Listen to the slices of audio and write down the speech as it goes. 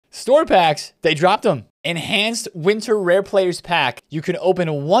Store packs, they dropped them. Enhanced Winter Rare Players Pack. You can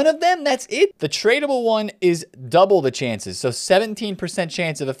open one of them, that's it. The tradable one is double the chances. So 17%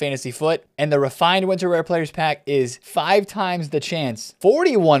 chance of a fantasy foot. And the refined Winter Rare Players Pack is 5 times the chance.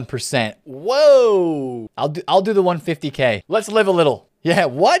 41%. Whoa. I'll do the 150K. Let's live a little. Yeah,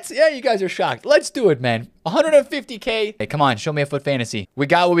 what? Yeah, you guys are shocked. Let's do it, man. 150K. Hey, come on, show me a foot fantasy. We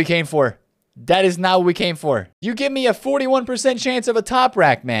got what we came for. That is not what we came for. You give me a 41% chance of a top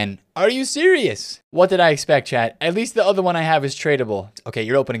rack, man. Are you serious? What did I expect, chat? At least the other one I have is tradable. Okay,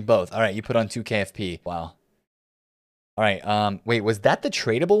 you're opening both. All right, you put on 2 KFP. Wow. All right, wait, was that the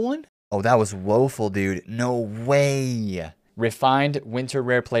tradable one? Oh, that was woeful, dude. No way. Refined Winter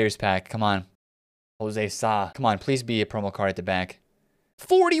Rare Players Pack. Come on. Jose Sa. Come on, please be a promo card at the back.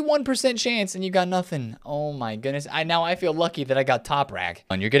 41% chance and you got nothing. Oh my goodness. Now I feel lucky that I got top rack.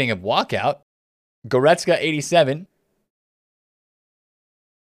 And you're getting a walkout. Goretzka 87.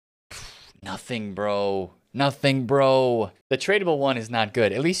 Nothing, bro. Nothing, bro. The tradable one is not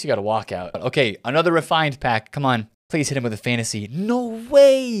good. At least you got a walkout. Okay, another refined pack. Come on. Please hit him with a fantasy. No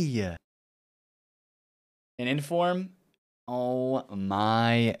way. An inform. Oh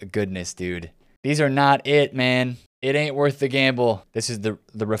my goodness, dude. These are not it, man. It ain't worth the gamble. This is the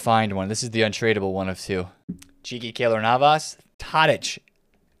refined one. This is the untradeable one of 2. Cheeky Keylor Navas. Tadic.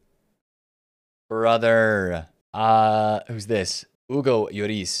 Brother. Who's this? Hugo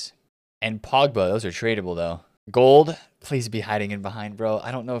Lloris. And Pogba. Those are tradable, though. Gold. Please be hiding in behind, bro.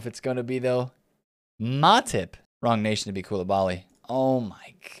 I don't know if it's going to be, though. Matip. Wrong nation to be Koulibaly. Oh,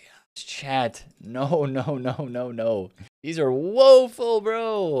 my gosh. Chat. No, no, no, no, no. These are woeful,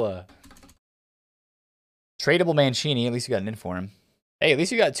 bro. Tradable Mancini. At least you got an inform. Hey, at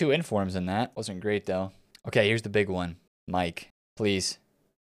least you got 2 informs in that. Wasn't great, though. Okay, here's the big one. Mike, please.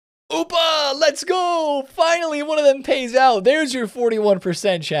 Oopa! Let's go! Finally, one of them pays out. There's your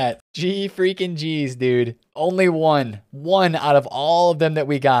 41% chat. G freaking G's, dude. Only one. One out of all of them that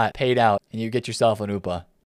we got paid out. And you get yourself an Oopa.